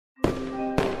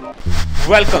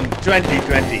Welcome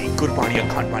 2020 Gurbani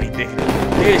अखंड बानी देख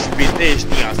रहे देश विदेश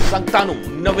दियां संगतां नूं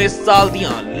नवे साल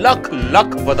दियां लख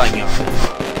लख वधाइयां।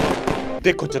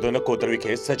 देखो जदों नकोदर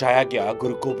विखे सजाया गया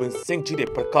गुरु गोबिंद सिंह जी के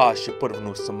प्रकाश पुरब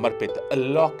नूं समर्पित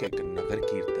अलौकिक नगर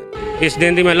कीर्तन। इस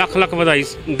दिन की मैं लख लख वधाई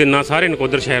दिना सारे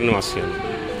नकोदर शहर निवासियों नूं।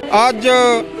 अज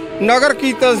नगर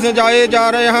कीर्तन सजाए जा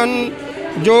रहे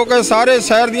हैं जो कि सारे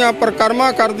शहर दियां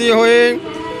परिक्रमा करते हुए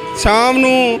शाम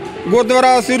नूं गुरुद्वारा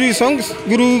श्री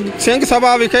गुरु सिंह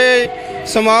सभा विखे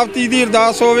समाप्ति की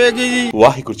अरदास होवेगी।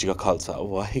 वाहिगुरू जी का खालसा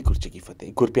वाहिगुरू जी की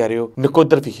फतेह। गुर प्यारिओ,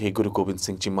 नकोदर विखे गुरु गोबिंद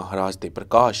सिंह जी महाराज के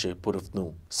प्रकाश पुरब नूं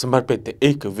समर्पित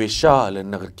एक विशाल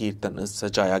नगर कीर्तन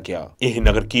सजाया गया। यह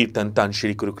नगर कीर्तन धन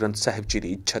श्री गुरु ग्रंथ साहिब जी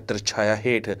की छत्र छाया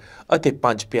हेठ अते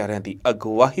पंज प्यारिਆਂ ਦੀ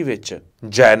अगवाही विच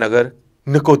जयनगर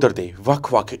नकोदर दे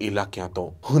ਵੱਖ-ਵੱਖ इलाकिਆਂ ਤੋਂ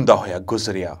ਹੁੰਦਾ ਹੋਇਆ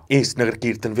गुजरिया। इस नगर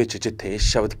कीर्तन विच जिथे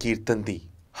शब्द कीर्तन दी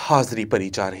हाजरी भरी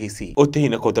जा रही सी, उत्थे ही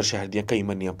नकोदर शहर दियां कई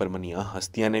मन्नियां परमन्नियां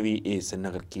हस्तियां ने भी इस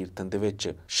नगर कीर्तन दे विच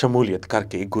शमूलियत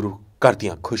करके गुरु घर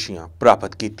दियां खुशियां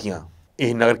प्राप्त कीतियां।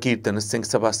 यह नगर कीर्तन सिंह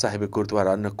सभा साहिब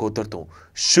गुरुद्वारा नकोदर तो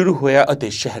शुरू होया अते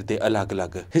शहर के अलग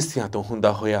अलग हिस्सियां तो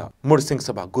हुंदा होया मुड़ सिंह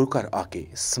सभा गुरु घर आके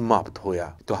समाप्त होया।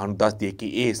 तुहानूं दस दिए कि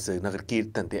इस नगर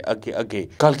कीर्तन के अगे अगे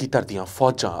कलगीधर दियां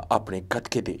फौजां अपने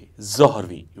गतके दे जोहर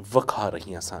भी विखा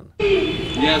रहियां सन।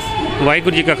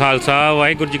 वाहिगुरू जी का खालसा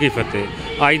वाहिगुरू जी की फतेह।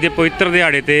 अज के पवित्र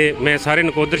दिहाड़े ते मैं सारे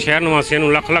नकोदर शहर निवासियों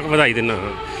नूं लख लख वधाई दिना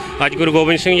हाँ। अज गुरु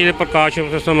गोबिंद सिंह जी के प्रकाश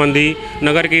संबंधी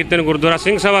नगर कीर्तन गुरुद्वारा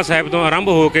सिंह सभा साहिब तो आरंभ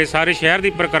होकर सारे शहर की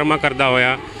परिक्रमा करता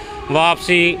होया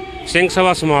वापसी सिंह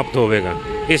सभा समाप्त होवेगा।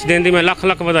 इस दिन की मैं लख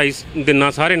लख वधाई दिना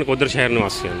सारे नकोदर शहर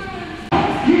निवासियों नूं।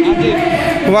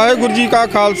 वाहिगुरू जी का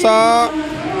खालसा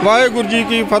वाहिगुरू जी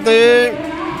की फतेह।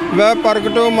 वह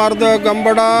प्रगटो मर्द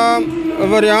गंबड़ा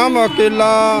वरियाम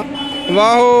अकेला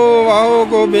वाहो वाहो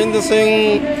गोबिंद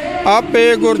सिंह आपे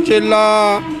गुरचेला।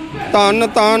 धन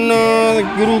धन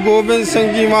गुरु गोबिंद सिंह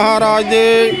जी महाराज के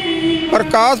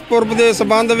प्रकाश पुरब के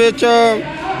संबंध विच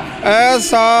इस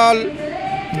साल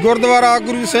गुरुद्वारा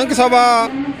गुरु सिंह सभा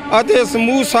अते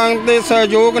समूह संघ के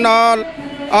सहयोग नाल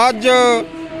अज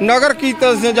नगर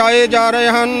कीर्तन सजाए जा रहे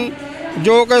हैं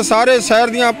जो कि सारे शहर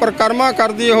दियां परिक्रमा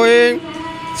करते हुए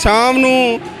शाम नूं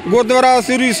गुरुद्वारा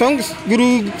श्री गुरु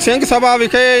सिंह सभा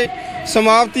विखे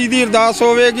समाप्ति की अरदास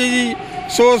होवेगी।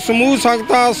 सो समूह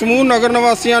संगतां समूह नगर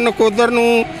निवासियों नकोदर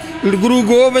नूं गुरु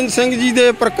गोबिंद सिंह जी के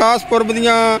प्रकाश पुरब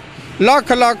दियां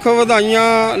लख लख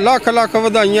वधाइयां लख लख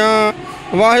वधाइयां।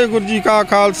 वाहिगुरू जी का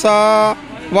खालसा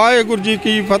वाहिगुरू जी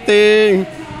की फतेह।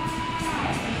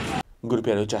 गुरु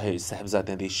प्यारो, चाहे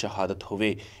साहिबजादियां दी शहादत होवे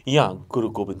या गुरु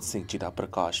गोबिंद सिंह जी का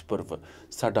प्रकाश पुरब,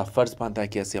 साडा फर्ज बनता है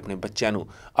कि असीं अपने बच्चों नूं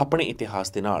अपने इतिहास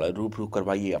के नाल रूबरू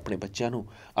करवाइए, अपने बच्चों नूं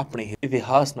अपने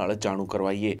इतिहास नाल जाणू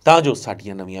करवाइए तां जो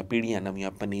साडियां नवीं पीढ़ियां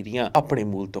नवीं पनीरियां अपने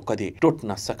मूल तो कदे टुट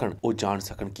ना सकण। वो जान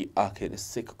सकण कि आखिर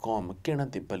सिख कौम किहड़े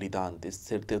दे बलिदान के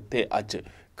सिर दे उत्ते अज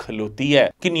खलोती है,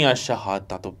 किन्नियां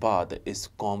शहादतां तो बाद इस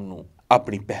कौम नूं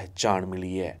अपनी पहचान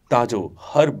मिली है, तां जो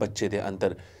हर बच्चे दे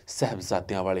अंदर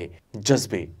साहिबजादियां वाले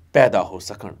जज्बे पैदा हो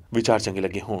सकन। विचार चंगे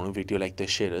लगे होण वीडियो लाइक ते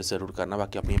शेयर जरूर करना।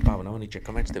 बाकी अपनी भावनावां नीचे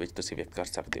कमेंट्स दे विच तुसीं व्यक्त कर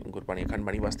सकते हो। गुरबानी अखंड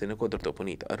बाणी वास्ते नकोदर तो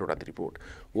पुनीत अरोड़ा दी रिपोर्ट।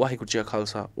 वाहिगुरू जी का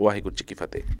खालसा वाहिगुरू जी की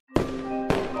फतेह।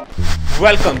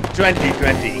 वेलकम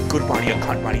 2020 गुरबानी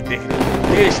अखंड बाणी देख रहे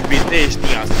देश विदेश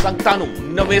दियां संगतां नूं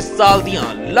नवे साल दियां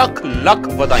लख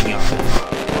लख वधाइयां।